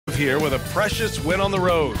here with a precious win on the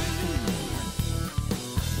road.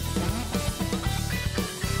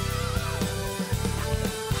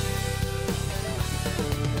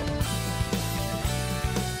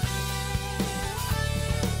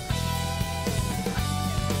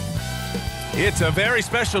 It's a very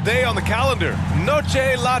special day on the calendar,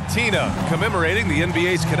 Noche Latina, commemorating the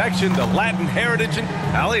NBA's connection to Latin heritage. And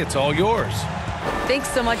Allie, it's all yours. Thanks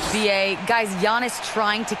so much, BA. Guys, Giannis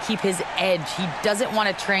trying to keep his edge. He doesn't want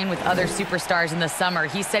to train with other superstars in the summer.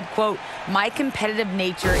 He said, quote, "My competitive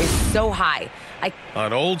nature is so high."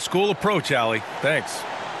 An old school approach, Allie. Thanks.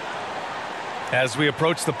 As we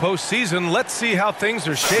approach the postseason, let's see how things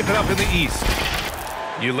are shaping up in the East.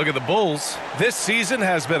 You look at the Bulls, this season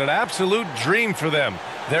has been an absolute dream for them.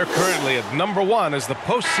 They're currently at #1 as the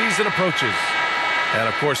postseason approaches. And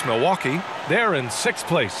of course, Milwaukee, they're in 6th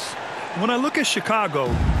place. When I look at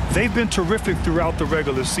Chicago, they've been terrific throughout the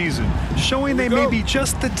regular season, showing they may be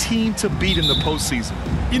just the team to beat in the postseason.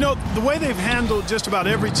 You know, the way they've handled just about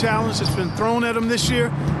every challenge that's been thrown at them this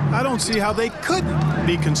year, I don't see how they couldn't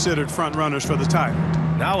be considered front runners for the title.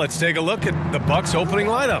 Now let's take a look at the Bucks' opening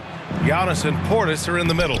lineup. Giannis and Portis are in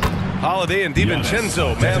the middle. Holiday and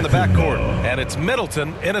DiVincenzo man the backcourt. And it's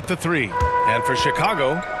Middleton in at the 3. And for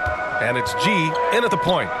Chicago, and it's G in at the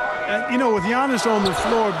point. You know, with Giannis on the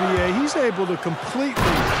floor, BA, he's able to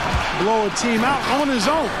completely blow a team out on his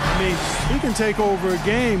own. I mean, he can take over a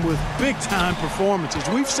game with big-time performances.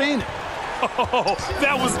 We've seen it. Oh,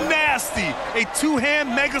 that was nasty. A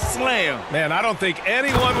two-hand mega slam. Man, I don't think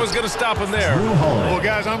anyone was going to stop him there. Well,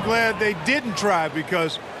 guys, I'm glad they didn't try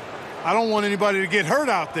because I don't want anybody to get hurt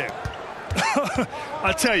out there.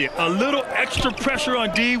 I tell you, a little extra pressure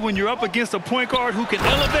on D when you're up against a point guard who can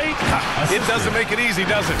elevate. It doesn't make it easy,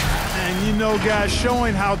 does it? And you know, guys,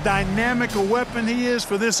 showing how dynamic a weapon he is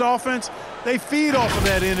for this offense, they feed off of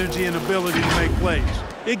that energy and ability to make plays.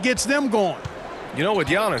 It gets them going. You know, with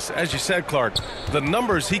Giannis, as you said, Clark, the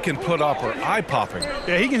numbers he can put up are eye-popping.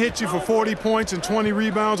 Yeah, he can hit you for 40 points and 20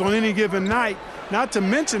 rebounds on any given night, not to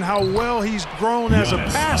mention how well he's grown as a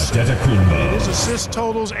passer. And his assist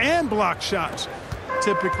totals and block shots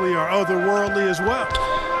typically are otherworldly as well.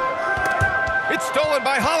 It's stolen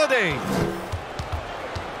by Holiday.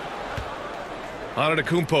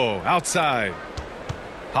 Antetokounmpo outside.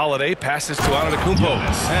 Holiday passes to Antetokounmpo.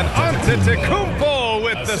 And Antetokounmpo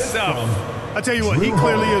with the stuff. I tell you what, he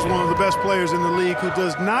clearly is one of the best players in the league who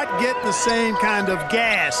does not get the same kind of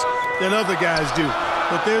gas that other guys do.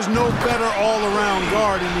 But there's no better all-around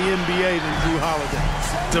guard in the NBA than Drew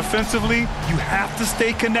Holiday. Defensively, you have to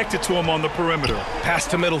stay connected to him on the perimeter. Pass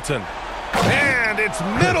to Middleton. And it's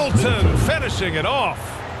Middleton finishing it off.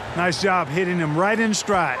 Nice job hitting him right in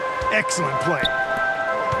stride. Excellent play.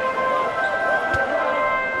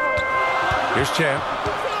 Here's Champ.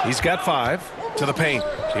 He's got 5 to the paint.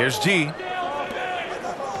 Here's G.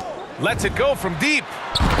 Lets it go from deep.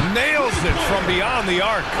 Nails it from beyond the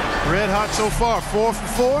arc. Red hot so far, 4 for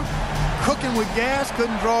 4. Cooking with gas,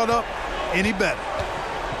 couldn't draw it up any better.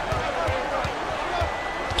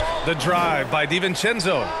 The drive by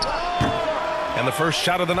DiVincenzo. And the first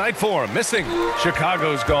shot of the night for him, missing.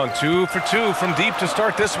 Chicago's gone 2 for 2 from deep to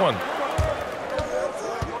start this one.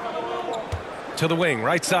 To the wing,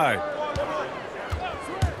 right side.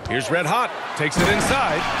 Here's Red Hot, takes it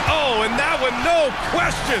inside. Oh, and that one, no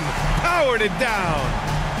question, powered it down.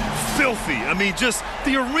 Filthy. I mean, just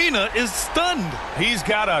the arena is stunned. He's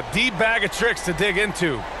got a deep bag of tricks to dig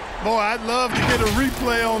into. Boy, I'd love to get a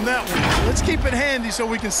replay on that one. Let's keep it handy so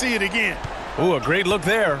we can see it again. Ooh, a great look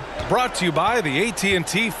there. Brought to you by the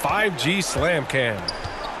AT&T 5G Slam Cam.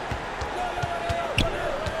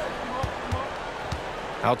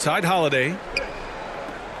 Outside Holiday.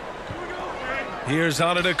 Here's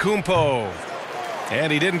Antetokounmpo.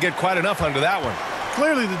 And he didn't get quite enough under that one.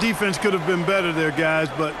 Clearly the defense could have been better there, guys,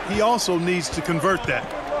 but he also needs to convert that.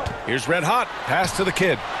 Here's Red Hot. Pass to the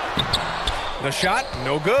kid. The shot,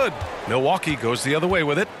 no good. Milwaukee goes the other way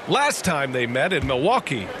with it. Last time they met in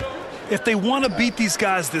Milwaukee. If they want to beat these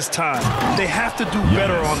guys this time, they have to do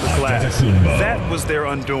better on the glass. That was their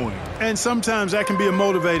undoing. And sometimes that can be a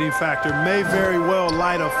motivating factor. May very well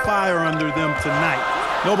light a fire under them tonight.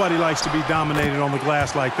 Nobody likes to be dominated on the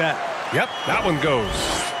glass like that. Yep, that one goes.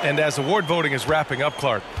 And as award voting is wrapping up,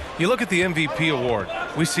 Clark, you look at the MVP award.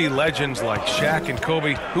 We see legends like Shaq and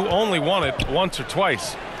Kobe who only won it once or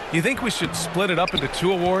twice. You think we should split it up into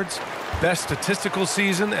 2 awards? Best statistical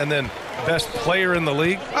season and then best player in the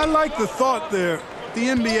league? I like the thought there. The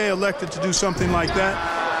NBA elected to do something like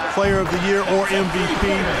that. Player of the year or MVP,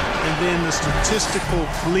 and then the statistical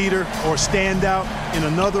leader or standout in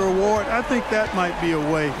another award. I think that might be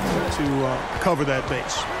a way to cover that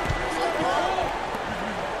base.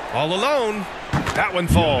 All alone. That one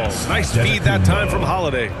falls. Nice feed that time from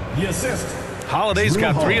Holiday. The assist. Holiday's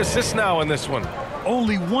got 3 assists now in this one.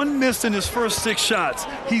 Only 1 miss in his first 6 shots.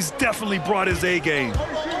 He's definitely brought his A game.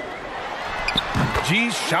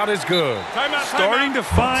 G's shot is good. Starting to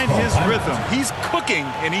find his rhythm. He's cooking,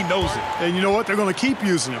 and he knows it. And you know what? They're going to keep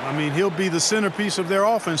using him. I mean, he'll be the centerpiece of their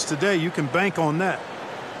offense today. You can bank on that.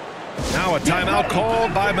 Now a timeout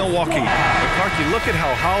called by Milwaukee. McCarthy, look at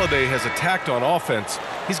how Holiday has attacked on offense.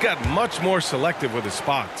 He's got much more selective with his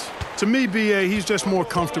spots. To me, B.A., he's just more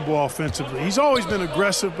comfortable offensively. He's always been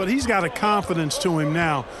aggressive, but he's got a confidence to him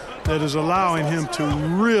now that is allowing him to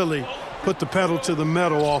really put the pedal to the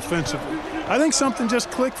metal offensively. I think something just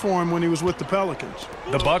clicked for him when he was with the Pelicans.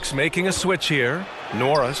 The Bucks making a switch here.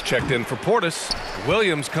 Norris checked in for Portis.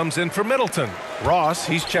 Williams comes in for Middleton. Ross,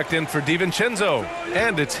 he's checked in for DiVincenzo.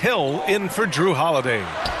 And it's Hill in for Drew Holiday.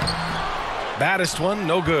 Baddest one,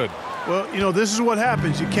 no good. Well, you know, this is what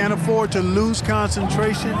happens. You can't afford to lose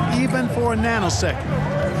concentration even for a nanosecond.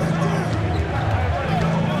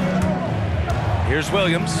 Here's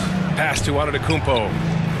Williams. Pass to Antetokounmpo.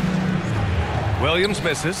 Williams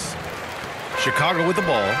misses. Chicago with the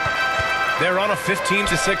ball. They're on a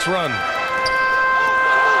 15-6 run.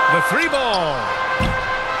 The 3 ball.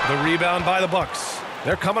 The rebound by the Bucks.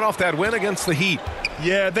 They're coming off that win against the Heat.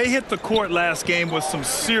 Yeah, they hit the court last game with some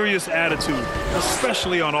serious attitude,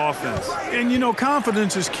 especially on offense. And, you know,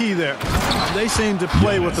 confidence is key there. They seem to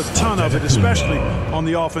play with a ton of it, especially on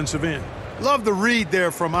the offensive end. Love the read there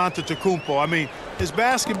from Antetokounmpo. I mean, his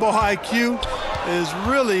basketball IQ is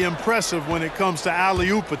really impressive when it comes to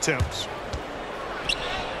alley-oop attempts.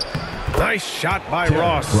 Nice shot by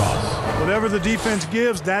Ross. Whatever the defense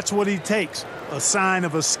gives, that's what he takes. A sign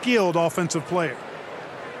of a skilled offensive player.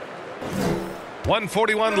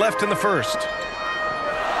 1:41 left in the first.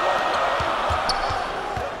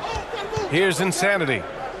 Here's Insanity.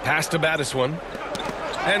 Pass to Baddest one.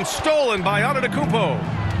 And stolen by Antetokounmpo.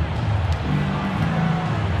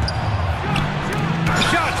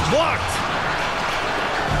 Shots blocked.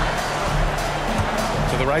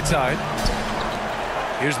 To the right side.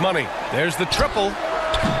 Here's Money. There's the triple.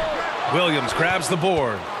 Williams grabs the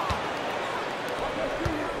board.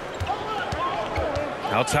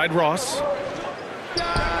 Outside Ross.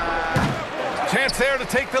 Chance there to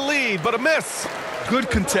take the lead, but a miss. Good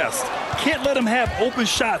contest. Can't let him have open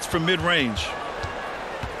shots from mid-range.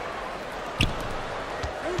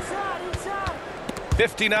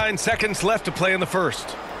 59 seconds left to play in the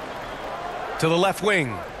first. To the left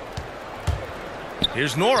wing.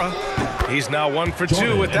 Here's Nora. He's now 1 for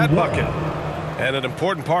 2 with that bucket. And an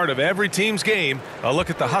important part of every team's game, a look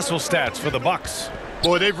at the hustle stats for the Bucks.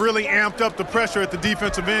 Boy, they've really amped up the pressure at the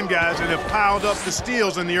defensive end, guys, and have piled up the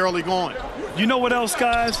steals in the early going. You know what else,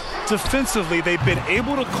 guys? Defensively, they've been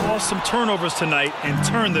able to cause some turnovers tonight and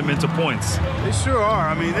turn them into points. They sure are.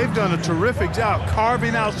 I mean, they've done a terrific job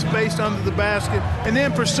carving out space under the basket and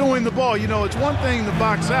then pursuing the ball. You know, it's one thing to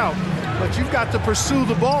box out, but you've got to pursue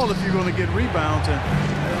the ball if you're going to get rebounds,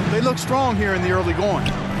 and they look strong here in the early going.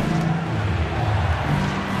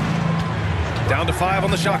 Down to 5 on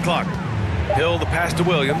the shot clock. Hill the pass to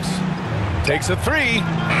Williams. Takes a 3.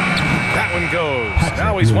 That one goes.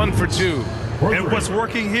 Now he's 1 for 2. And what's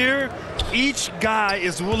working here, each guy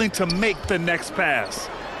is willing to make the next pass.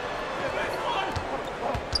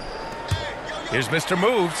 Here's Mr.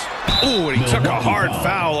 Moves. Ooh, and he took a hard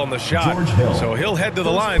foul on the shot. So he'll head to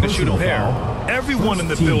the line to shoot a pair. Everyone in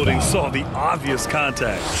the building saw the obvious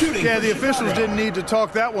contact. Yeah, the officials didn't need to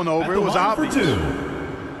talk that one over. It was obvious.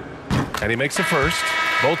 And he makes the first.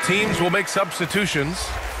 Both teams will make substitutions.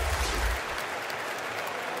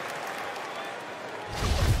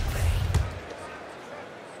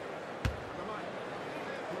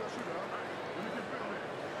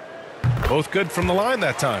 Both good from the line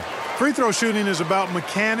that time. Free throw shooting is about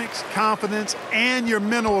mechanics, confidence, and your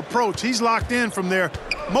mental approach. He's locked in from there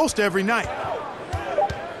most every night.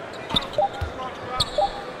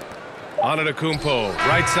 Antetokounmpo,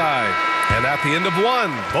 right side. And at the end of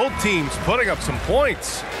 1, both teams putting up some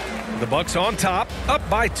points. The Bucks on top, up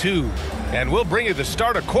by 2. And we'll bring you the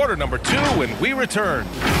start of quarter number 2 when we return.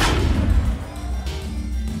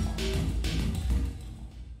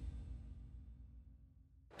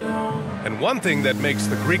 And one thing that makes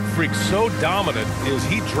the Greek Freak so dominant is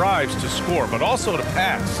he drives to score, but also to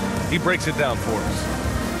pass. He breaks it down for us.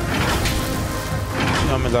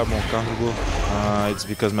 I'm a lot more comfortable. It's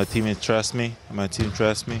because my teammates trust me. My team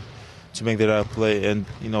trusts me to make the right play. And,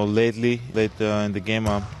 you know, late in the game,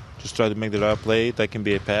 I'm just trying to make the right play. That can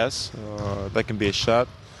be a pass. That can be a shot.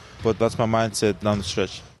 But that's my mindset down the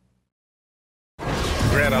stretch.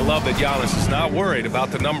 Grant, I love that Giannis is not worried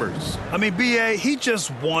about the numbers. I mean, B.A., he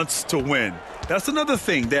just wants to win. That's another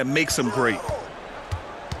thing that makes him great.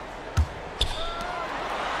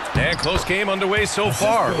 And close game underway so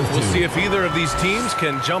far. We'll see if either of these teams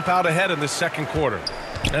can jump out ahead in the second quarter.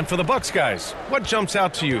 And for the Bucks guys, what jumps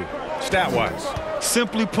out to you, stat-wise?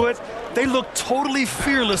 Simply put, they look totally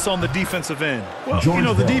fearless on the defensive end. Well, you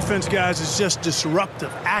know, the defense, guys, is just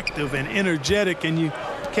disruptive, active, and energetic, and you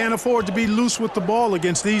can't afford to be loose with the ball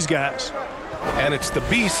against these guys. And it's the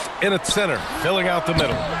beast in its center, filling out the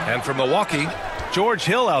middle. And from Milwaukee, George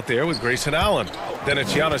Hill out there with Grayson Allen. Then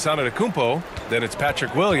it's Giannis Antetokounmpo. Then it's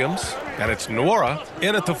Patrick Williams. And it's Nwora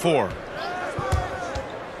in at the 4.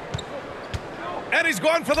 And he's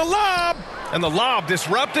going for the lob. And the lob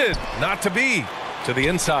disrupted. Not to be. To the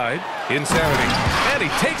inside. Insanity. And he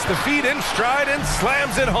takes the feed in stride and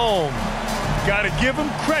slams it home. Got to give him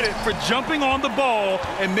credit for jumping on the ball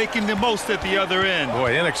and making the most at the other end.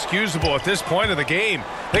 Boy, inexcusable at this point of the game.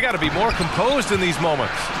 They got to be more composed in these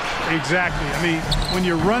moments. Exactly. I mean, when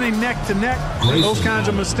you're running neck to neck, those kinds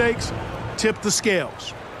of mistakes tip the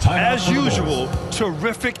scales. As usual,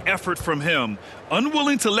 terrific effort from him.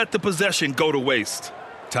 Unwilling to let the possession go to waste.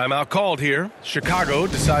 Timeout called here. Chicago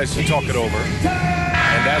decides to talk it over.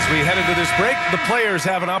 And as we head into this break, the players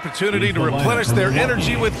have an opportunity to replenish their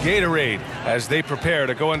energy with Gatorade as they prepare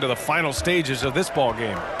to go into the final stages of this ball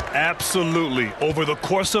game. Absolutely. Over the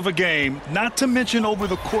course of a game, not to mention over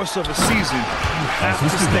the course of a season, you have to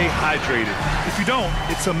stay hydrated. If you don't,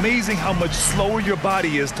 it's amazing how much slower your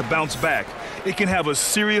body is to bounce back. It can have a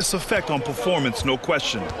serious effect on performance, no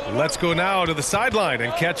question. Let's go now to the sideline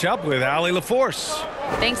and catch up with Allie LaForce.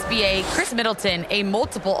 Thanks, B.A. Chris Middleton, a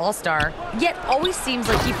multiple All-Star, yet always seems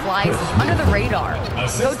like he flies under the radar.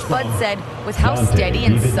 Coach Bud said with how steady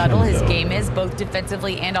and subtle his game is, both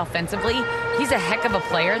defensively and offensively, he's a heck of a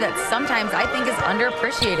player that sometimes I think is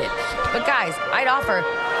underappreciated. But guys, I'd offer,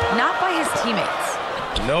 not by his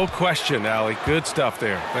teammates. No question, Allie. Good stuff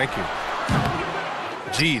there. Thank you.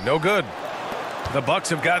 Gee, no good. The Bucks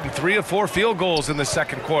have gotten 3 of 4 field goals in the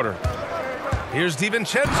second quarter. Here's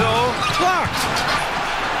DiVincenzo. Blocked.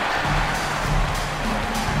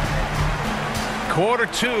 Quarter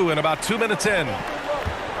 2 and about 2 minutes in.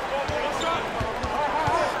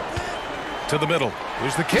 To the middle.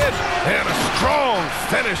 Here's the kid. And a strong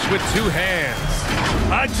finish with 2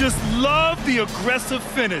 hands. I just love the aggressive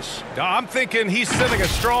finish. I'm thinking he's sending a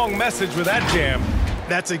strong message with that jam.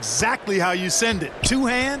 That's exactly how you send it. 2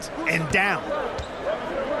 hands and down.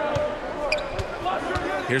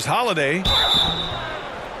 Here's Holiday.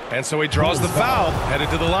 And so he draws the foul, headed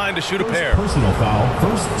to the line to shoot a pair. Personal foul,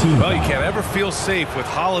 first team. Well, you can't ever feel safe with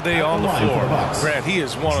Holiday on the floor. Grant, he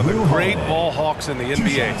is one of the great ball hawks in the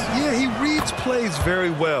NBA. Yeah, he reads plays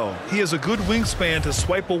very well. He has a good wingspan to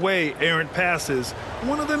swipe away errant passes.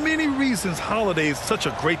 One of the many reasons Holiday is such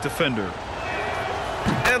a great defender.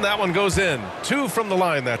 And that one goes in. 2 from the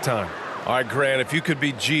line that time. All right, Grant, if you could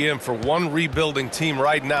be GM for one rebuilding team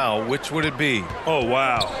right now, which would it be? Oh,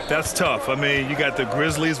 wow. That's tough. I mean, you got the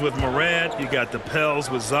Grizzlies with Morant, you got the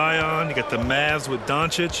Pels with Zion, you got the Mavs with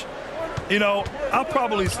Doncic. You know, I'll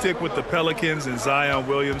probably stick with the Pelicans and Zion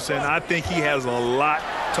Williamson. I think he has a lot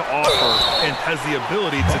to offer and has the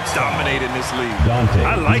ability to dominate in this league.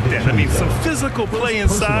 I like that. I mean, some physical play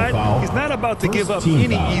inside. He's not about to give up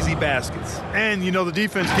any easy baskets. And, you know, the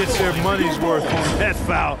defense gets their money's worth on that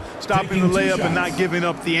foul, stopping the layup and not giving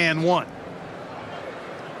up the and one.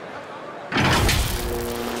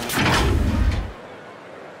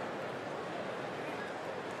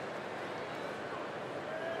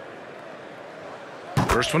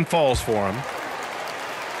 First one falls for him.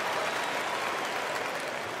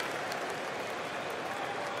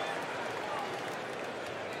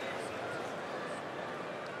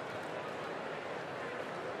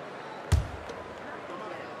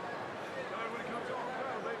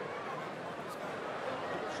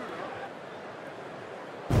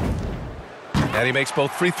 And he makes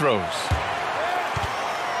both free throws.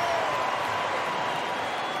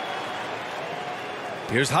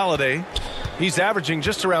 Here's Holiday. He's averaging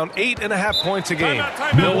just around 8.5 points a game.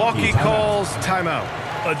 Milwaukee calls timeout.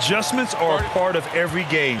 Adjustments are a part of every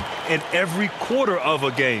game and every quarter of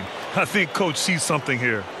a game. I think Coach sees something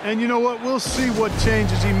here. And you know what? We'll see what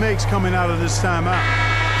changes he makes coming out of this timeout.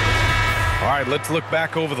 All right, let's look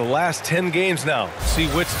back over the last 10 games now. See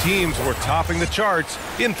which teams were topping the charts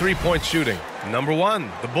in three-point shooting. Number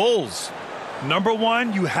 1, the Bulls. Number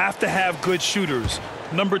 1, you have to have good shooters.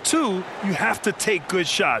 Number 2, you have to take good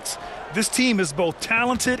shots. This team is both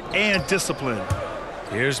talented and disciplined.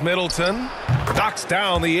 Here's Middleton. Knocks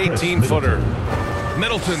down the 18-footer.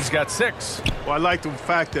 Middleton's got 6. Well, I like the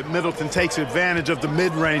fact that Middleton takes advantage of the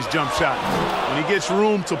mid-range jump shot. When he gets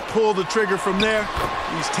room to pull the trigger from there,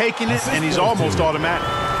 he's taking it, and he's almost automatic.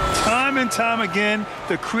 Time and time again,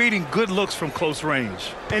 they're creating good looks from close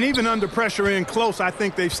range. And even under pressure in close, I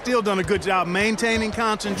think they've still done a good job maintaining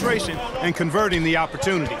concentration and converting the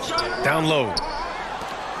opportunities. Down low.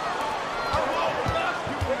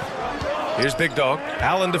 Here's Big Dog.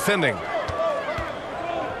 Allen defending.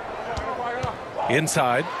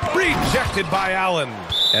 Inside. Rejected by Allen.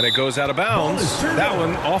 And it goes out of bounds. That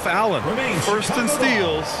one off Allen. First in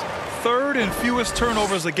steals, third and fewest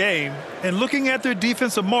turnovers a game. And looking at their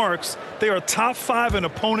defensive marks, they are top 5 in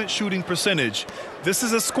opponent shooting percentage. This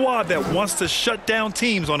is a squad that wants to shut down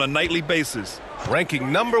teams on a nightly basis.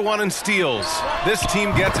 Ranking number 1 in steals. This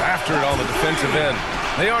team gets after it on the defensive end.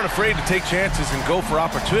 They aren't afraid to take chances and go for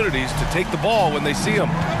opportunities to take the ball when they see them.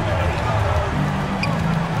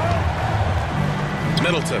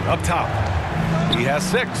 Middleton up top. He has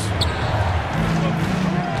 6.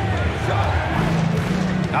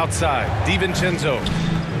 Outside, DiVincenzo.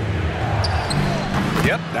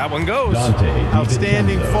 Yep, that one goes.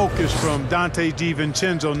 Outstanding focus from Dante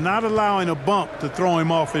DiVincenzo, not allowing a bump to throw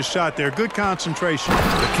him off his shot there. Good concentration.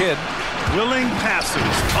 The kid. Willing passes,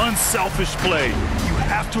 unselfish play. You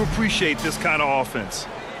have to appreciate this kind of offense.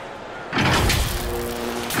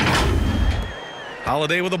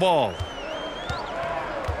 Holiday with the ball.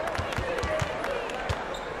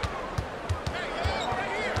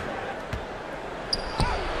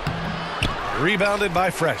 Rebounded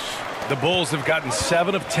by Fresh. The Bulls have gotten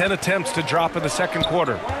 7 of 10 attempts to drop in the second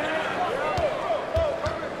quarter.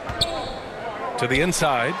 To the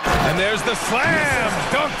inside. And there's the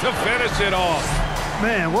slam dunk to finish it off.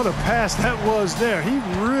 Man, what a pass that was there. He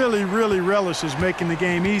really, really relishes making the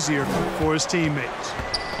game easier for his teammates.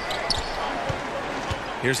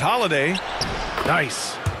 Here's Holiday.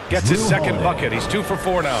 Nice. Gets his second bucket. He's 2 for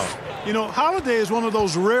 4 now. You know, Holiday is one of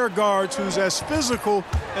those rare guards who's as physical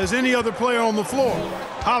as any other player on the floor.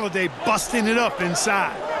 Holiday busting it up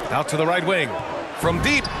inside. Out to the right wing. From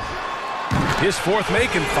deep. His 4th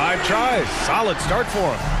make in 5 tries. Solid start for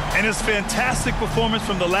him. And his fantastic performance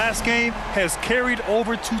from the last game has carried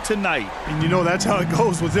over to tonight. And you know, that's how it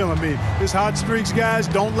goes with him. I mean, his hot streaks, guys,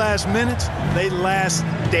 don't last minutes. They last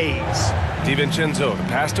days. DiVincenzo, the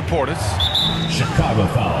pass to Portis. Chicago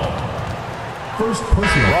foul. First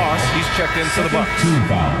personal Ross, he's checked in for the Bucks. Team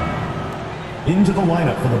foul. Into the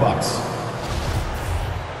lineup for the Bucks.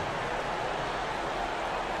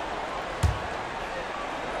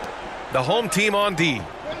 The home team on D.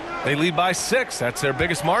 They lead by 6. That's their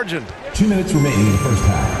biggest margin. 2 minutes remaining in the first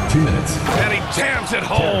half. 2 minutes. And he jams it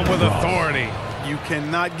home with authority. You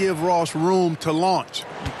cannot give Ross room to launch.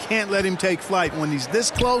 You can't let him take flight. When he's this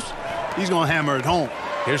close, he's going to hammer it home.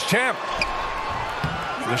 Here's Champ.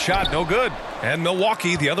 The shot, no good. And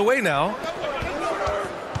Milwaukee the other way now.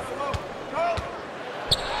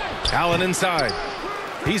 Allen inside.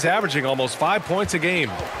 He's averaging almost 5 points a game.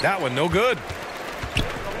 That one no good.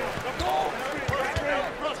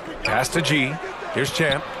 Pass to G. Here's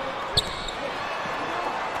Champ.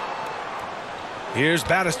 Here's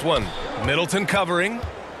Baddest one. Middleton covering.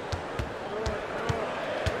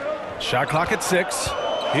 Shot clock at 6.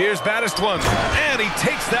 Here's Baddest one. And he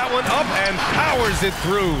takes that one up and powers it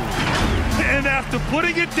through. And after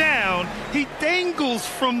putting it down, he dangles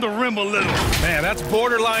from the rim a little. Man, that's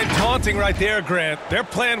borderline taunting right there, Grant. They're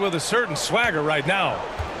playing with a certain swagger right now.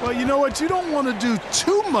 Well, you know what? You don't want to do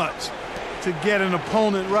too much to get an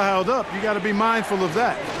opponent riled up. You got to be mindful of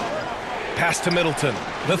that. Pass to Middleton.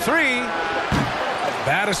 The 3.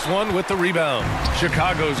 Baddest one with the rebound.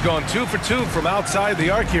 Chicago's gone 2 for 2 from outside the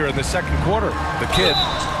arc here in the second quarter. The kid.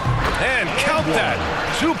 And count that.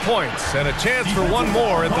 2 points and a chance for one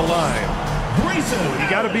more at the line. You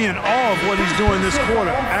got to be in awe of what he's doing this quarter,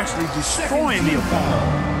 actually destroying the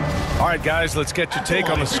opponent. All right, guys, let's get your take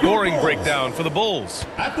on the scoring breakdown for the Bulls.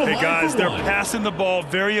 Hey, guys, they're passing the ball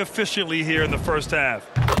very efficiently here in the first half.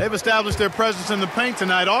 They've established their presence in the paint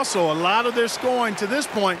tonight. Also, a lot of their scoring to this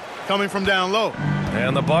point coming from down low.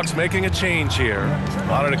 And the Bucks making a change here.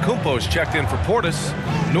 Antetokounmpo's checked in for Portis.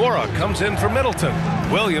 Nora comes in for Middleton.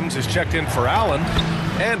 Williams is checked in for Allen.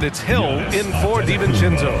 And it's Hill in for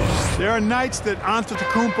DiVincenzo. There are nights that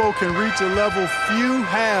Antetokounmpo can reach a level few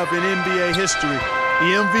have in NBA history.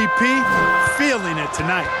 The MVP feeling it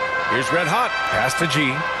tonight. Here's Red Hot. Pass to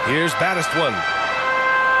G. Here's Baddest one.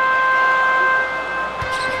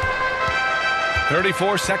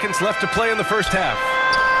 34 seconds left to play in the first half.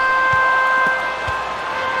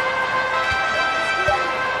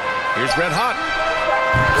 Here's Red Hot.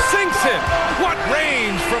 Sinks it. What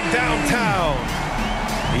range from downtown.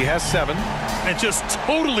 He has 7. and just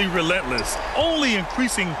totally relentless, only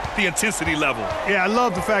increasing the intensity level. Yeah, I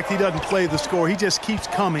love the fact he doesn't play the score. He just keeps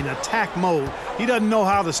coming, attack mode. He doesn't know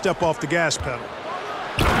how to step off the gas pedal.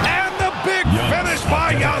 And the big finish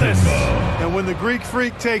by Giannis. And when the Greek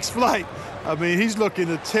Freak takes flight, I mean, he's looking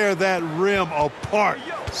to tear that rim apart.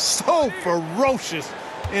 So ferocious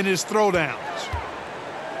in his throwdowns.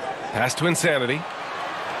 Pass to Insanity.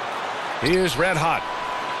 Here's Red Hot.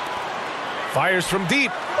 Fires from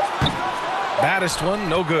deep. Baddest one,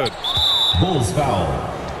 no good. Bulls foul.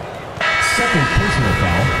 Second personal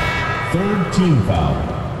foul. Third team foul.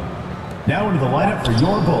 Now into the lineup for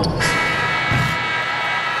your Bulls.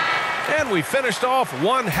 And we finished off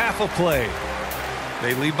one half of play.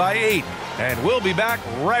 They lead by 8, and we'll be back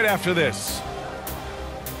right after this.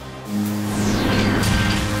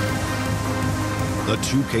 The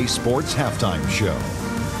 2K Sports Halftime Show.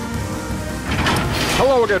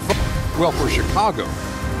 Hello again. Well, for Chicago.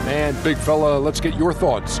 And big fella, let's get your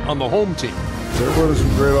thoughts on the home team. They're running some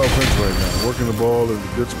great offense right now, working the ball in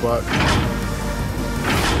a good spot.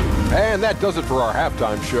 And that does it for our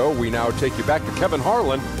halftime show. We now take you back to Kevin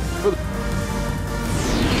Harlan for the...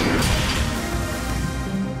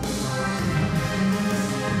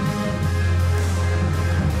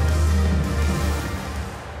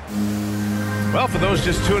 Well, for those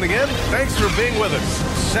just tuning in, thanks for being with us.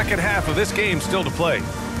 Second half of this game still to play.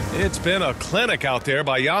 It's been a clinic out there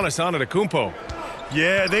by Giannis Antetokounmpo.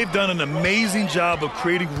 Yeah, they've done an amazing job of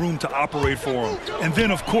creating room to operate for him. And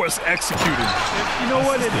then, of course, executing. You know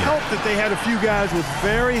what? It helped that they had a few guys with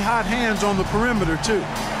very hot hands on the perimeter, too.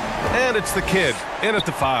 And it's the kid in at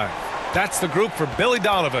the 5. That's the group for Billy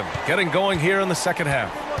Donovan getting going here in the second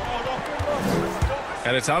half.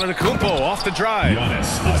 And it's Antetokounmpo off the drive.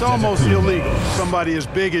 It's almost illegal. Somebody as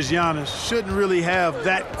big as Giannis shouldn't really have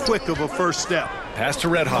that quick of a first step. Pass to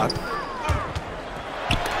Red Hot.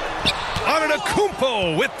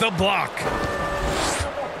 Antetokounmpo with the block.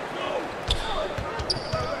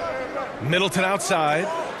 Middleton outside.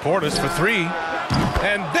 Portis for 3.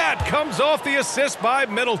 And that comes off the assist by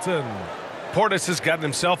Middleton. Portis has gotten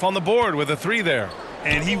himself on the board with a 3 there.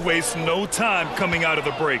 And he wastes no time coming out of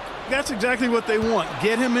the break. That's exactly what they want.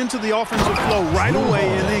 Get him into the offensive flow right away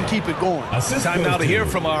and then keep it going. Time now to hear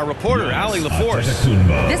from our reporter, Allie LaForce.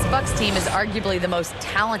 This Bucks team is arguably the most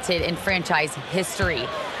talented in franchise history.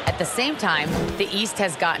 At the same time, the East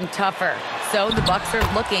has gotten tougher, so the Bucks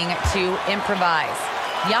are looking to improvise.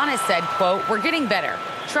 Giannis said, quote, "We're getting better,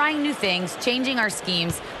 trying new things, changing our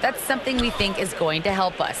schemes. That's something we think is going to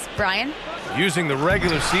help us." Brian? Using the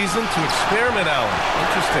regular season to experiment, Allen.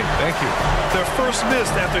 Interesting, thank you. Their first miss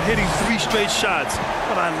after hitting 3 straight shots,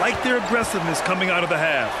 but I like their aggressiveness coming out of the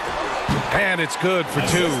half. And it's good for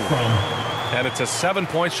 2. And it's a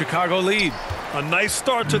 7-point Chicago lead. A nice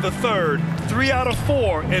start to the third, 3 out of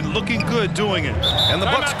 4, and looking good doing it. And the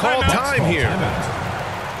Bucks call time here.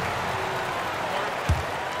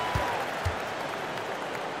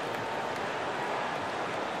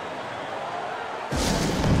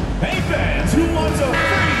 Hey fans, who wants a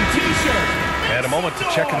free t-shirt? And a moment to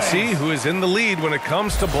check and see who is in the lead when it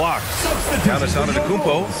comes to blocks. Giannis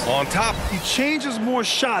Antetokounmpo on top. He changes more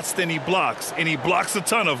shots than he blocks, and he blocks a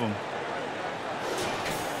ton of them.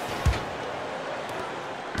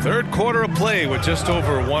 Third quarter of play with just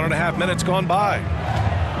over 1.5 minutes gone by.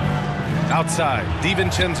 Outside,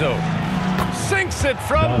 DiVincenzo sinks it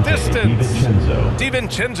from distance.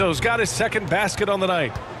 DiVincenzo's got his second basket on the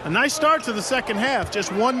night. A nice start to the second half.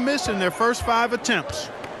 Just 1 miss in their first 5 attempts.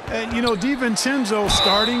 And, you know, DiVincenzo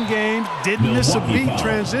starting games, didn't miss a beat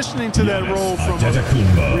transitioning to that role from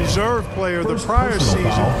a reserve player the prior season.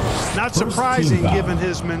 Not surprising given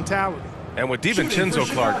his mentality. And with DiVincenzo,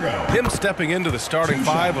 Clark, him stepping into the starting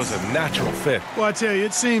 5 was a natural fit. Well, I tell you,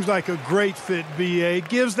 it seems like a great fit, B.A.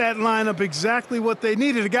 Gives that lineup exactly what they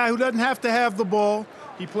needed. A guy who doesn't have to have the ball.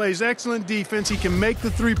 He plays excellent defense. He can make the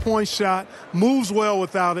 3-point shot, moves well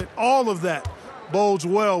without it. All of that bodes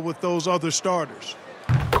well with those other starters.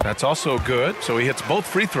 That's also good. So he hits both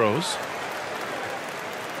free throws.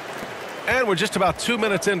 And we're just about 2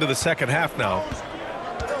 minutes into the second half now.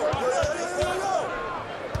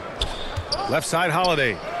 Left side,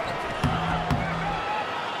 Holiday.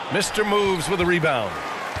 Mr. Moves with a rebound.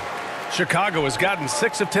 Chicago has gotten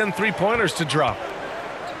 6 of 10 3-pointers to drop.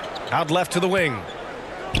 Out left to the wing.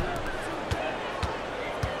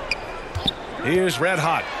 Here's Red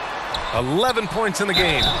Hot. 11 points in the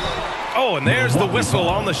game. Oh, and there's the whistle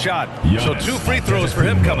on the shot. So 2 free throws for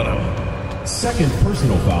him coming up. Second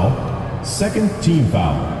personal foul. Second team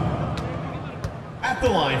foul. At the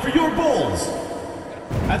line for your Bulls.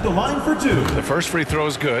 At the line for 2. The first free throw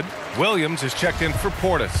is good. Williams is checked in for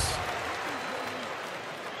Portis.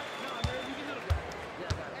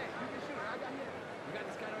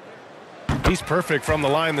 He's perfect from the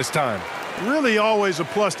line this time. Really always a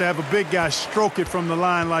plus to have a big guy stroke it from the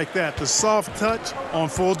line like that. The soft touch on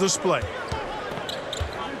full display.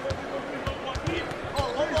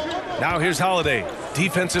 Now here's Holiday.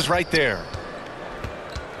 Defense is right there.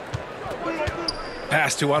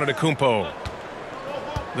 Pass to Antetokounmpo.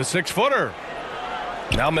 The 6-footer.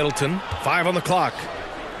 Now Middleton. 5 on the clock.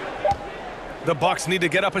 The Bucks need to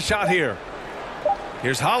get up a shot here.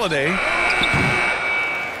 Here's Holiday.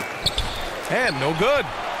 And no good.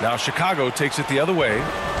 Now Chicago takes it the other way.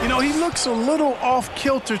 You know, he looks a little off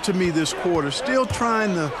kilter to me this quarter. Still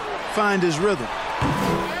trying to find his rhythm.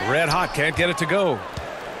 Red hot, can't get it to go.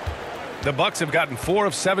 The Bucks have gotten 4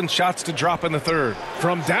 of 7 shots to drop in the third.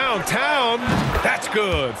 From downtown, that's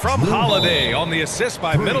good. From Holiday on the assist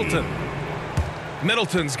by Middleton.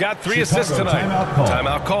 Middleton's got 3 assists tonight.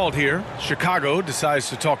 Timeout called here. Chicago decides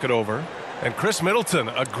to talk it over. And Chris Middleton,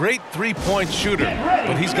 a great three-point shooter,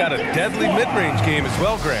 but he's got a deadly mid-range game as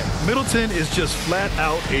well, Grant. Middleton is just flat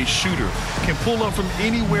out a shooter. Can pull up from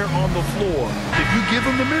anywhere on the floor. If you give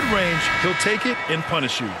him the mid-range, he'll take it and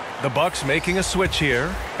punish you. The Bucks making a switch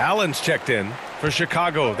here. Allen's checked in for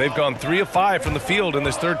Chicago. They've gone 3 of 5 from the field in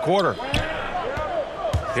this third quarter.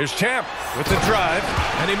 Here's Champ with the drive,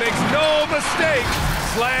 and he makes no mistake.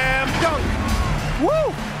 Slam dunk.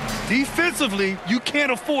 Woo! Defensively, you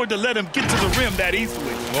can't afford to let him get to the rim that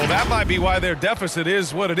easily. Well, that might be why their deficit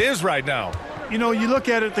is what it is right now. You know, you look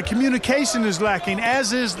at it, the communication is lacking,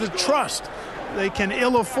 as is the trust. They can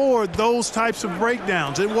ill afford those types of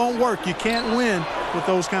breakdowns. It won't work. You can't win with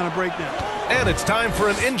those kind of breakdowns. And it's time for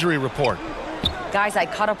an injury report. Guys, I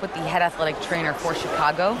caught up with the head athletic trainer for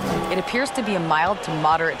Chicago. It appears to be a mild to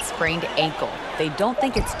moderate sprained ankle. They don't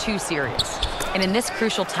think it's too serious. And in this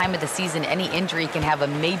crucial time of the season, any injury can have a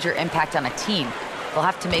major impact on a team. They'll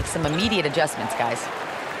have to make some immediate adjustments, guys.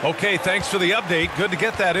 Okay, thanks for the update. Good to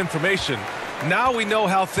get that information. Now we know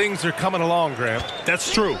how things are coming along, Graham.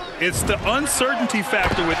 That's true. It's the uncertainty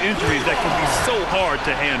factor with injuries that can be so hard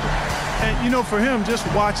to handle. And, you know, for him, just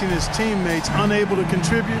watching his teammates unable to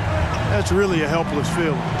contribute, that's really a helpless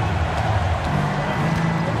feeling.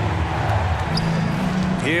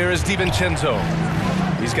 Here is DiVincenzo.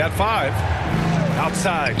 He's got 5.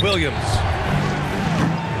 Outside, Williams.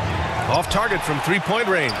 Off target from three-point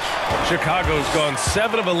range. Chicago's gone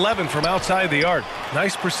 7 of 11 from outside the arc.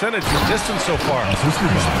 Nice percentage from distance so far.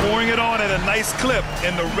 He's pouring it on at a nice clip,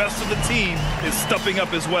 and the rest of the team is stepping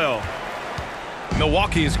up as well.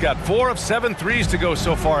 Milwaukee's got 4 of 7 threes to go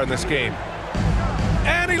so far in this game.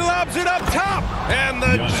 And he lobs it up top. And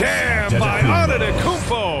the jam by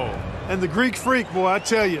Antetokounmpo. And the Greek Freak, boy, I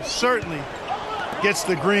tell you, certainly gets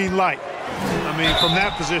the green light. I mean, from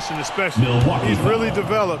that position especially. He's really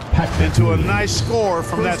developed into a nice scorer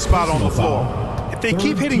from that spot on the floor. If they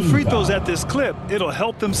keep hitting free throws at this clip, it'll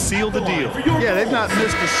help them seal the deal. Yeah, they've not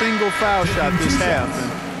missed a single foul shot this half.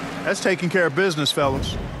 And that's taking care of business,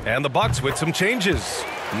 fellas. And the Bucks with some changes.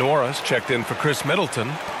 Norris checked in for Chris Middleton.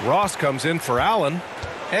 Ross comes in for Allen.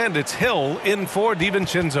 And it's Hill in for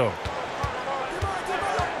DiVincenzo.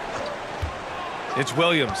 It's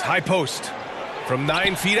Williams, high post. From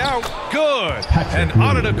 9 feet out, good. And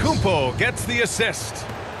Antetokounmpo gets the assist.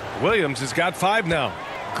 Williams has got 5 now.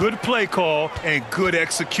 Good play call and good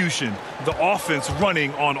execution. The offense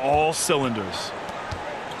running on all cylinders.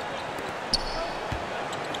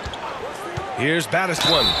 Here's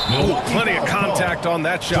Battiston. Oh, plenty of contact on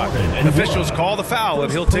that shot. Officials call the foul,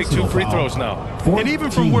 and he'll take 2 free throws now. And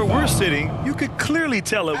even from where we're sitting, you could clearly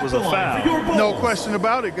tell it was a foul. No question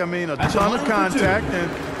about it. I mean, a ton of contact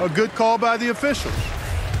and a good call by the officials.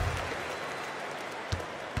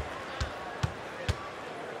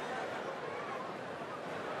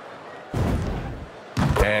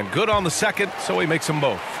 And good on the second, so he makes them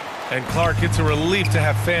both. And Clark, it's a relief to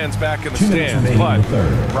have fans back in the stands, but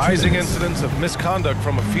rising incidents of misconduct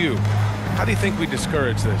from a few. How do you think we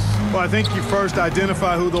discourage this? Well, I think you first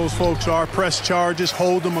identify who those folks are, press charges,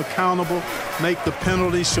 hold them accountable, make the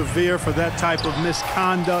penalty severe for that type of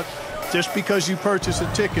misconduct. Just because you purchase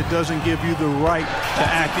a ticket doesn't give you the right to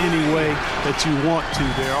act any way that you want to.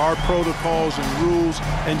 There are protocols and rules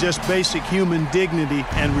and just basic human dignity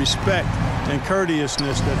and respect and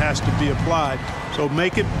courteousness that has to be applied. So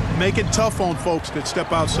make it tough on folks that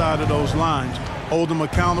step outside of those lines. Hold them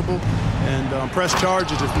accountable and press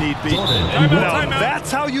charges if need be. Now,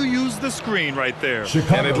 that's how you use the screen right there.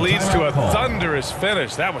 And it leads to a thunderous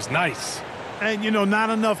finish. That was nice. And, you know,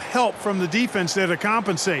 not enough help from the defense there to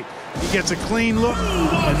compensate. He gets a clean look,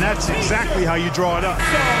 and that's exactly how you draw it up.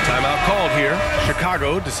 Timeout called here.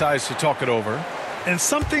 Chicago decides to talk it over. And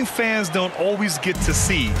something fans don't always get to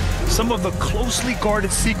see, some of the closely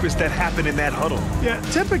guarded secrets that happen in that huddle. Yeah,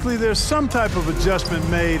 typically there's some type of adjustment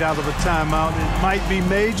made out of a timeout. It might be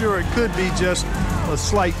major, or it could be just a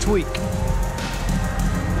slight tweak.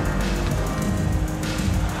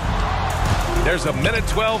 There's a minute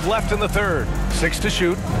 12 left in the third. 6 to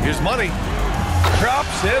shoot. Here's Money.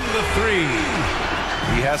 Drops in the 3.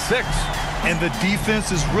 He has 6. And the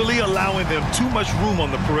defense is really allowing them too much room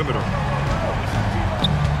on the perimeter.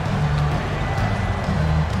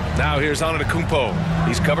 Now here's Antetokounmpo.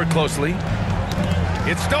 He's covered closely.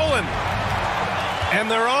 It's stolen. And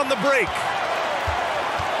they're on the break.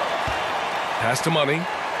 Pass to Money.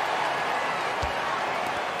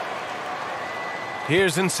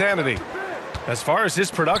 Here's Insanity. As far as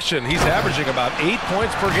his production, he's averaging about 8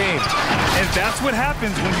 points per game. And that's what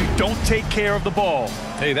happens when you don't take care of the ball.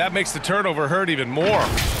 Hey, that makes the turnover hurt even more.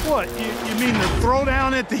 What, you mean the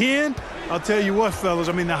throwdown at the end? I'll tell you what, fellas,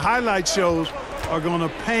 I mean, the highlight shows are going to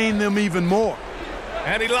pain them even more.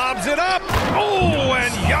 And he lobs it up. Oh,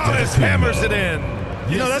 and Giannis hammers it in.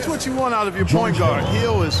 You know, that's what you want out of your point guard.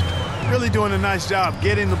 Hill is really doing a nice job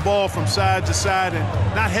getting the ball from side to side and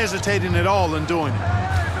not hesitating at all in doing it.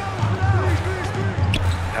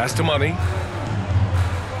 Pass to Money.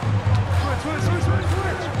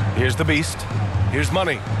 Here's the Beast. Here's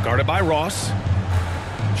Money. Guarded by Ross.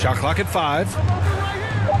 Shot clock at 5.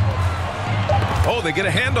 Oh, they get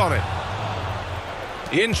a hand on it.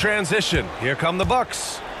 In transition. Here come the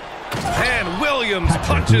Bucks. And Williams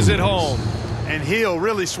punches it home. And Hill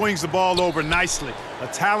really swings the ball over nicely. A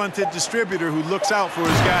talented distributor who looks out for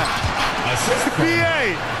his guys.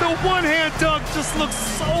 BA, the one-hand dunk just looks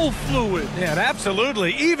so fluid. Yeah, and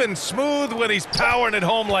absolutely. Even smooth when he's powering it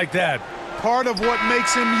home like that. Part of what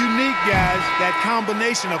makes him unique, guys, that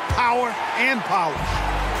combination of power and polish.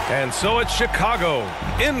 And so it's Chicago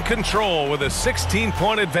in control with a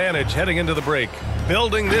 16-point advantage heading into the break.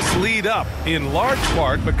 Building this lead up in large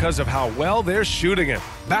part because of how well they're shooting it.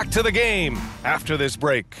 Back to the game after this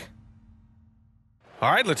break.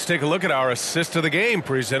 All right, let's take a look at our assist of the game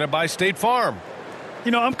presented by State Farm. You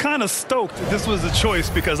know, I'm kind of stoked this was a choice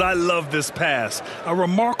because I love this pass. A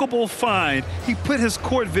remarkable find. He put his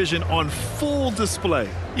court vision on full display.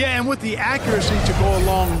 Yeah, and with the accuracy to go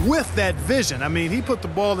along with that vision. I mean, he put the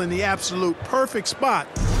ball in the absolute perfect spot.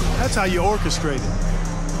 That's how you orchestrate it.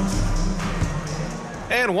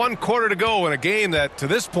 And 1 quarter to go in a game that, to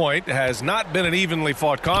this point, has not been an evenly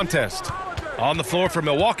fought contest. On the floor for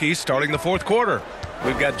Milwaukee starting the 4th quarter.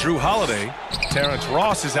 We've got Drew Holiday. Terrence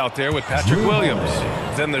Ross is out there with Patrick Williams.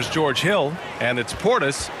 Then there's George Hill, and it's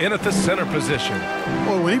Portis in at the center position.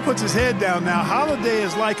 Well, when he puts his head down now, Holiday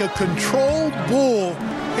is like a controlled bull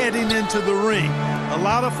heading into the ring. A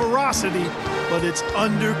lot of ferocity, but it's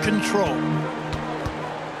under control.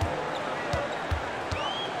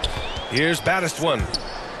 Here's Battistone.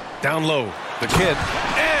 Down low, the kid.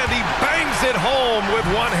 And he bangs it home with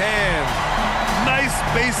one hand. Nice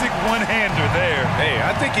basic one-hander there. Hey,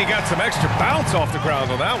 I think he got some extra bounce off the ground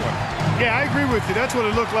on that one. Yeah, I agree with you. That's what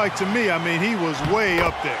it looked like to me. I mean, he was way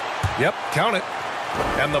up there. Yep, count it.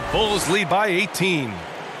 And the Bulls lead by 18.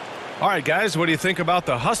 All right, guys, what do you think about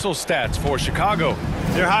the hustle stats for Chicago?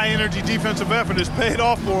 Their high-energy defensive effort has paid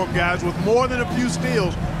off for them, guys, with more than a few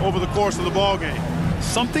steals over the course of the ballgame.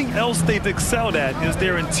 Something else they've excelled at is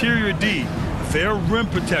their interior D. Their rim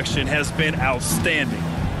protection has been outstanding.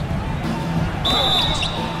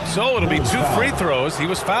 So it'll be 2 free throws. He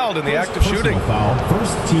was fouled in the act of shooting.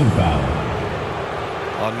 First team foul.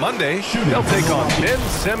 On Monday, they'll take on Ben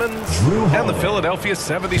Simmons and the Philadelphia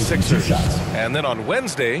 76ers. And then on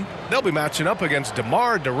Wednesday, they'll be matching up against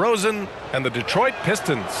DeMar DeRozan and the Detroit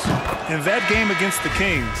Pistons. In that game against the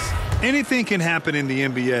Kings, anything can happen in the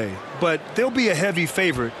NBA, but they'll be a heavy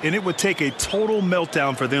favorite, and it would take a total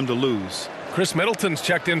meltdown for them to lose. Chris Middleton's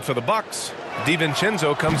checked in for the Bucks.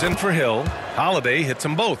 DiVincenzo comes in for Hill. Holiday hits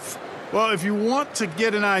them both. Well, if you want to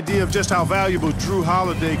get an idea of just how valuable Drew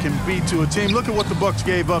Holiday can be to a team, look at what the Bucks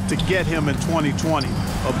gave up to get him in 2020.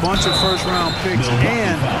 A bunch of first-round picks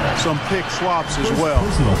and some pick swaps as well.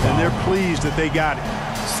 And they're pleased that they got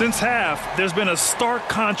it. Since half, there's been a stark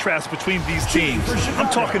contrast between these teams.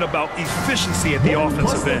 I'm talking about efficiency at the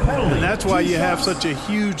offensive end. And that's why you have such a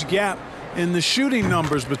huge gap in the shooting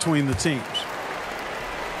numbers between the teams.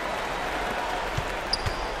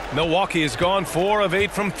 Milwaukee has gone 4 of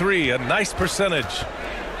 8 from 3, a nice percentage.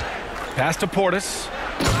 Pass to Portis.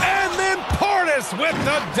 And then Portis with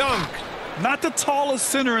the dunk. Not the tallest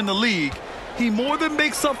center in the league. He more than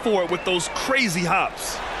makes up for it with those crazy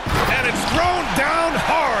hops. And it's thrown down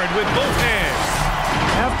hard with both hands.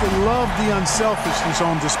 You have to love the unselfishness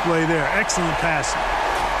on display there. Excellent passing.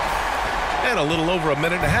 And a little over a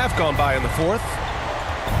minute and a half gone by in the fourth.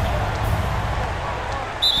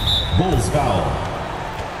 Bulls foul.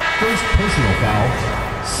 First personal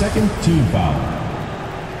foul. Second team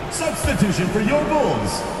foul. Substitution for your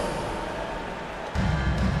Bulls.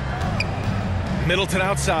 Middleton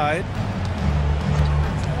outside.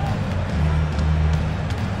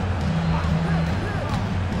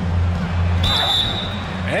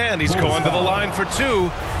 And he's going to the line for two.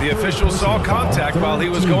 The official saw contact while he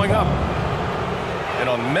was going up. And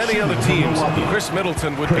on many other teams, Chris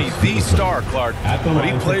Middleton would be the star, Clark. But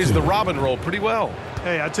he plays the Robin role pretty well.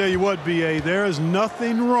 Hey, I tell you what, B.A., there is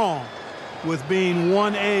nothing wrong with being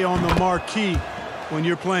 1A on the marquee when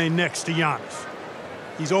you're playing next to Giannis.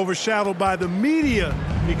 He's overshadowed by the media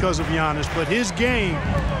because of Giannis, but his game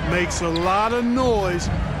makes a lot of noise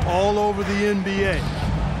all over the NBA.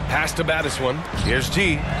 Pass to Battiswan. Here's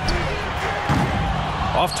G.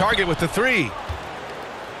 Off target with the three.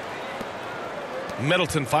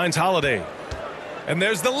 Middleton finds Holiday. And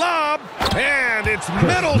there's the lob. And it's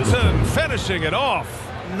Middleton finishing it off.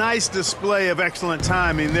 Nice display of excellent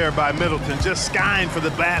timing there by Middleton. Just skying for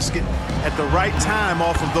the basket at the right time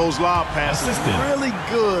off of those lob passes. Really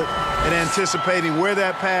good at anticipating where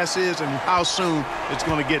that pass is and how soon it's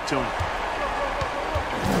going to get to him.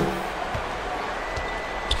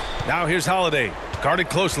 Now here's Holiday, guarded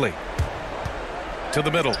closely. To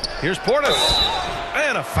the middle. Here's Portis.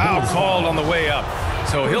 And a foul called on the way up.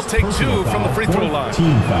 So he'll take two from the free throw line.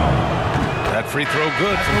 That free throw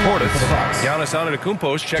good from Portis. Giannis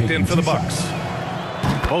Antetokounmpo's checked in for the Bucks.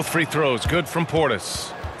 Both free throws good from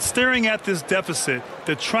Portis. Staring at this deficit,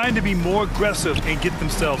 they're trying to be more aggressive and get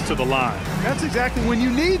themselves to the line. That's exactly when you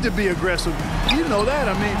need to be aggressive. You know that.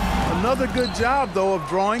 I mean, another good job, though, of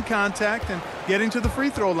drawing contact and getting to the free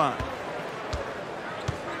throw line.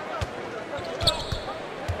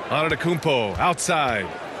 Antetokounmpo outside.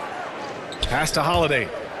 Pass to Holiday.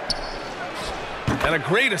 And a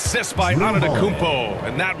great assist by Antetokounmpo.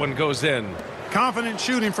 And that one goes in. Confident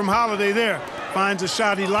shooting from Holiday there. Finds a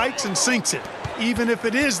shot he likes and sinks it, even if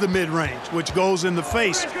it is the mid-range, which goes in the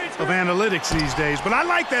face of analytics these days. But I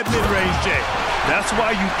like that mid-range, Jay. That's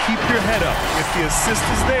why you keep your head up. If the assist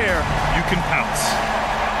is there, you can pounce.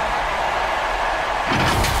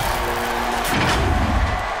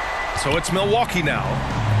 So it's Milwaukee now.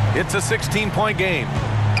 It's a 16-point game.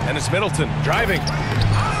 And it's Middleton driving.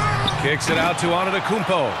 Kicks it out to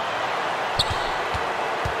Antetokounmpo.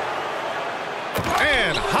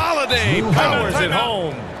 And Holiday powers it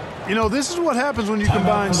home. You know, this is what happens when you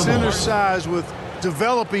combine center size with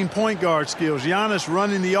developing point guard skills. Giannis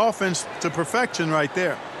running the offense to perfection right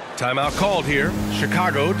there. Timeout called here.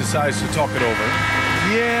 Chicago decides to talk it over.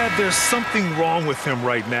 Yeah, there's something wrong with him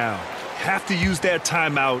right now. Have to use that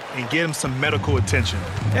timeout and get him some medical attention.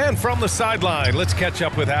 And from the sideline, let's catch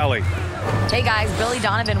up with Allie. Hey guys, Billy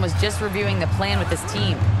Donovan was just reviewing the plan with his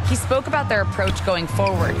team. He spoke about their approach going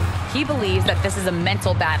forward. He believes that this is a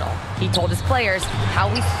mental battle. He told his players how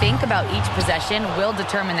we think about each possession will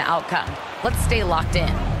determine the outcome. Let's stay locked in.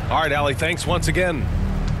 All right, Allie, thanks once again.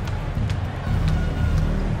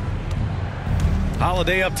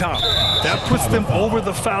 Holiday up top. That puts them over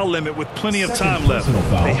the foul limit with plenty of time left.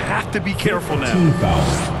 They have to be careful now.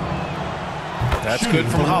 That's good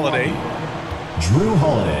from Holiday. Drew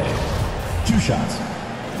Holiday. 2 shots.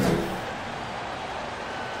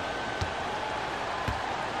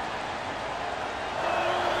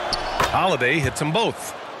 Holiday hits them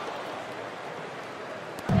both.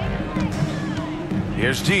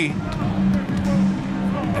 Here's G.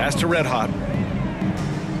 Pass to Red Hot.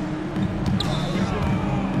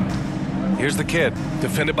 Here's the kid,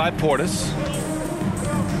 defended by Portis.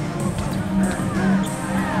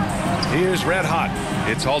 Here's Red Hot.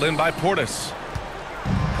 It's hauled in by Portis.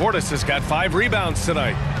 Portis has got 5 rebounds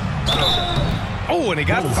tonight. Oh, and he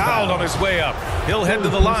got fouled on his way up. He'll head to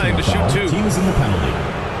the line to shoot 2. Team is in the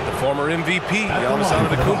penalty. The former MVP, Giannis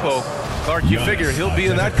Antetokounmpo. Clark, you figure he'll be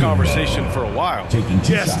in that conversation for a while.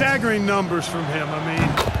 Yeah, staggering numbers from him. I mean,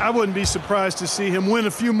 I wouldn't be surprised to see him win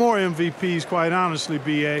a few more MVPs, quite honestly,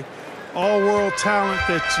 B.A. All-world talent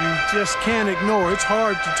that you just can't ignore. It's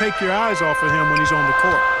hard to take your eyes off of him when he's on the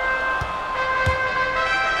court.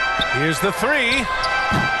 Here's the 3.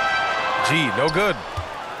 Gee, no good.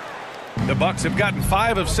 The Bucks have gotten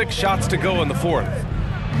 5 of 6 shots to go in the 4th.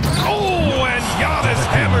 Oh, and Giannis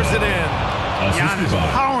hammers it in.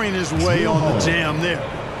 Giannis powering his way on the jam there.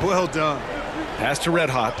 Well done. Pass to Red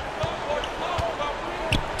Hot.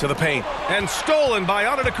 To the paint. And stolen by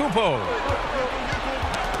Antetokounmpo.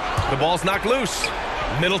 The ball's knocked loose.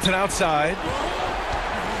 Middleton outside.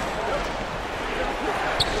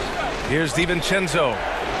 Here's DiVincenzo.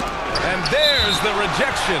 And there's the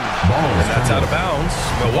rejection. And that's out of bounds.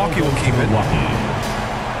 Milwaukee will keep it.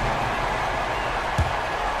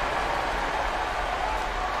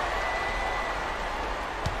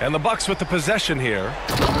 And the Bucks with the possession here.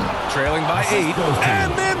 Trailing by 8.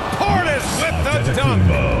 And then Portis with the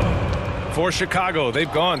dunk. For Chicago,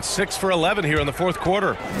 they've gone 6 for 11 here in the fourth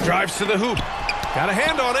quarter. Drives to the hoop. Got a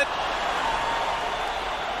hand on it.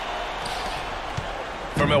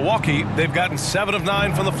 For Milwaukee, they've gotten 7 of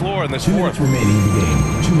 9 from the floor in this fourth. 2 minutes remaining in the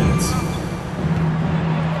game. 2 minutes.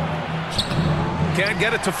 Can't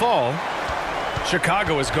get it to fall.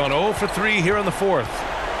 Chicago has gone 0 for 3 here in the fourth.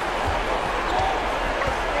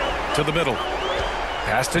 To the middle.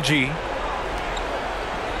 Pass to G.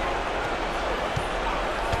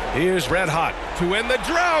 Here's Red Hot to end the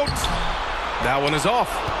drought. That one is off.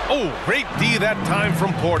 Oh, great D that time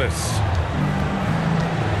from Portis.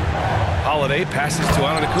 Holiday passes to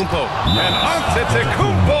Antetokounmpo. And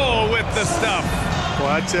Antetokounmpo with the stuff. Well,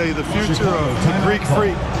 I tell you, the future of the Greek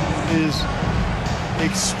Freak is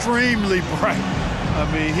extremely bright. I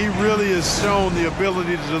mean, he really has shown the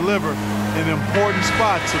ability to deliver in important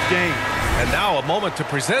spots of game. And now a moment to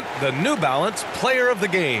present the New Balance Player of the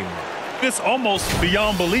Game. It's almost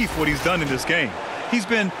beyond belief what he's done in this game. He's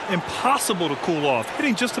been impossible to cool off,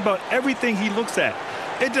 hitting just about everything he looks at.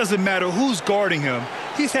 It doesn't matter who's guarding him.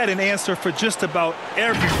 He's had an answer for just about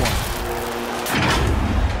everyone.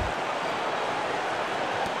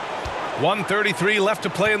 1:33 left to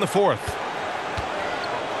play in the fourth.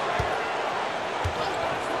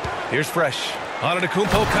 Here's Fresh.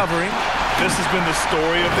 Antetokounmpo covering. This has been the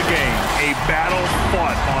story of the game. A battle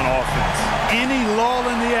fought on offense. Any lull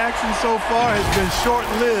in the action so far has been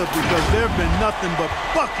short-lived because there have been nothing but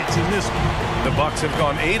buckets in this one. The Bucks have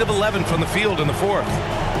gone 8 of 11 from the field in the fourth.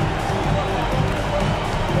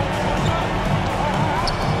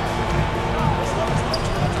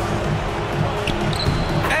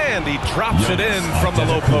 And he drops it in from the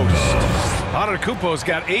low post. Antetokounmpo's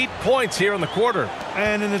got 8 points here in the quarter.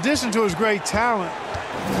 And in addition to his great talent,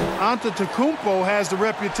 Antetokounmpo has the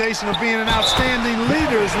reputation of being an outstanding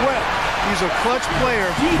leader as well. He's a clutch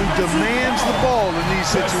player who demands the ball in these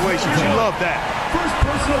situations. You love that. First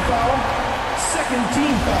personal foul, second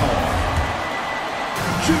team foul.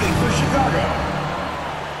 Shooting for Chicago.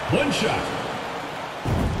 1 shot.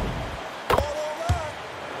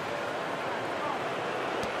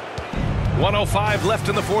 .105 left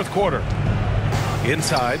in the fourth quarter.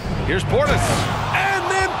 Inside, here's Portis. And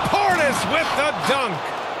then Portis with the dunk.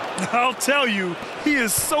 I'll tell you, he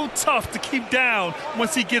is so tough to keep down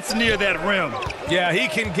once he gets near that rim. Yeah, he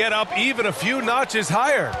can get up even a few notches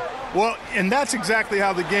higher. Well, and that's exactly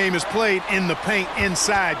how the game is played in the paint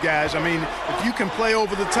inside, guys. I mean, if you can play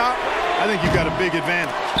over the top, I think you've got a big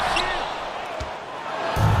advantage.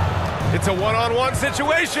 It's a one-on-one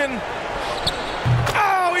situation.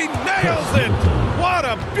 Oh, he nails it. What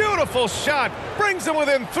a beautiful shot. Brings him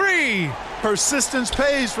within 3. Persistence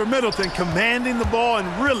pays for Middleton, commanding the ball and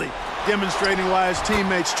really demonstrating why his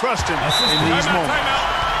teammates trust him in these moments.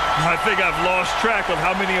 I think I've lost track of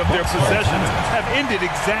how many of their possessions have ended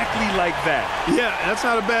exactly like that. Yeah, that's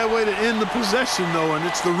not a bad way to end the possession, though, and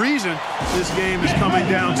it's the reason this game is coming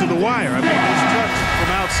down to the wire. I mean, his touch from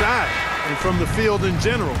outside and from the field in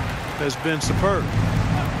general has been superb.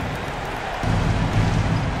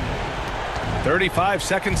 35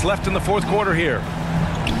 seconds left in the fourth quarter here.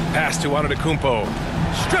 Pass to Antetokounmpo.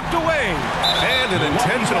 Stripped away. And an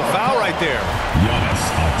intentional foul right there. Giannis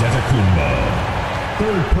Antetokounmpo.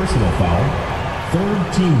 Third personal foul.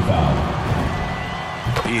 Third team foul.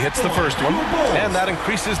 He hits the first one, and that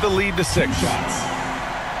increases the lead to 6.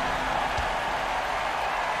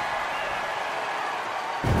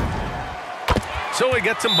 So he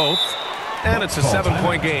gets them both, and it's a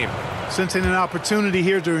 7-point game. Sensing an opportunity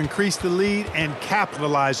here to increase the lead and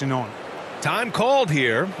capitalizing on it. Time called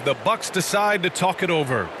here. The Bucks decide to talk it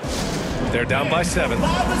over. They're down by 7.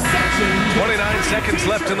 29 seconds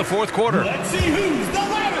left in the fourth quarter. Let's see who's the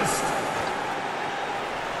loudest.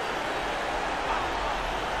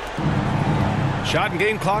 Shot and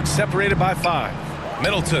game clock separated by 5.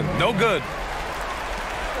 Middleton, no good.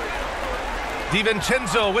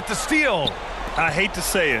 DiVincenzo with the steal. I hate to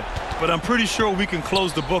say it, but I'm pretty sure we can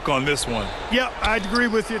close the book on this one. Yep, I'd agree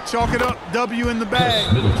with you. Chalk it up. W in the bag.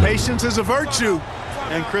 Patience is a virtue.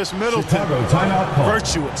 And Chris Middleton, Chicago, timeout call.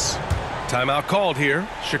 virtuous. Timeout called here.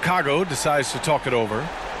 Chicago decides to talk it over.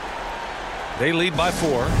 They lead by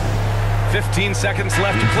 4. 15 seconds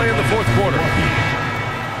left to play in the fourth quarter.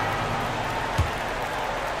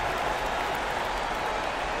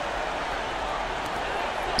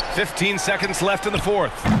 .15 seconds left in the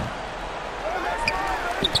fourth.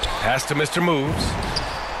 Pass to Mr. Moves.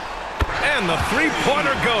 And the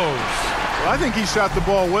three-pointer goes. Well, I think he shot the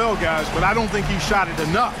ball well, guys, but I don't think he shot it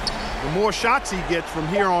enough. The more shots he gets from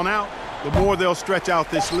here on out, the more they'll stretch out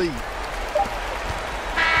this lead.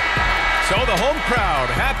 So the home crowd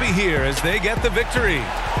happy here as they get the victory.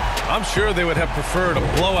 I'm sure they would have preferred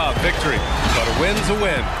a blowout victory, but a win's a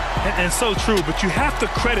win. And so true, but you have to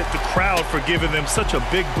credit the crowd for giving them such a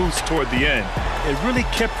big boost toward the end. It really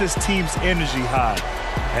kept this team's energy high.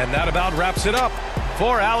 And that about wraps it up.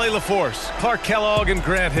 For Allie LaForce, Clark Kellogg, and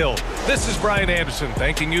Grant Hill, this is Brian Anderson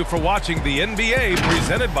thanking you for watching the NBA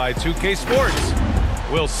presented by 2K Sports.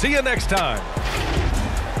 We'll see you next time.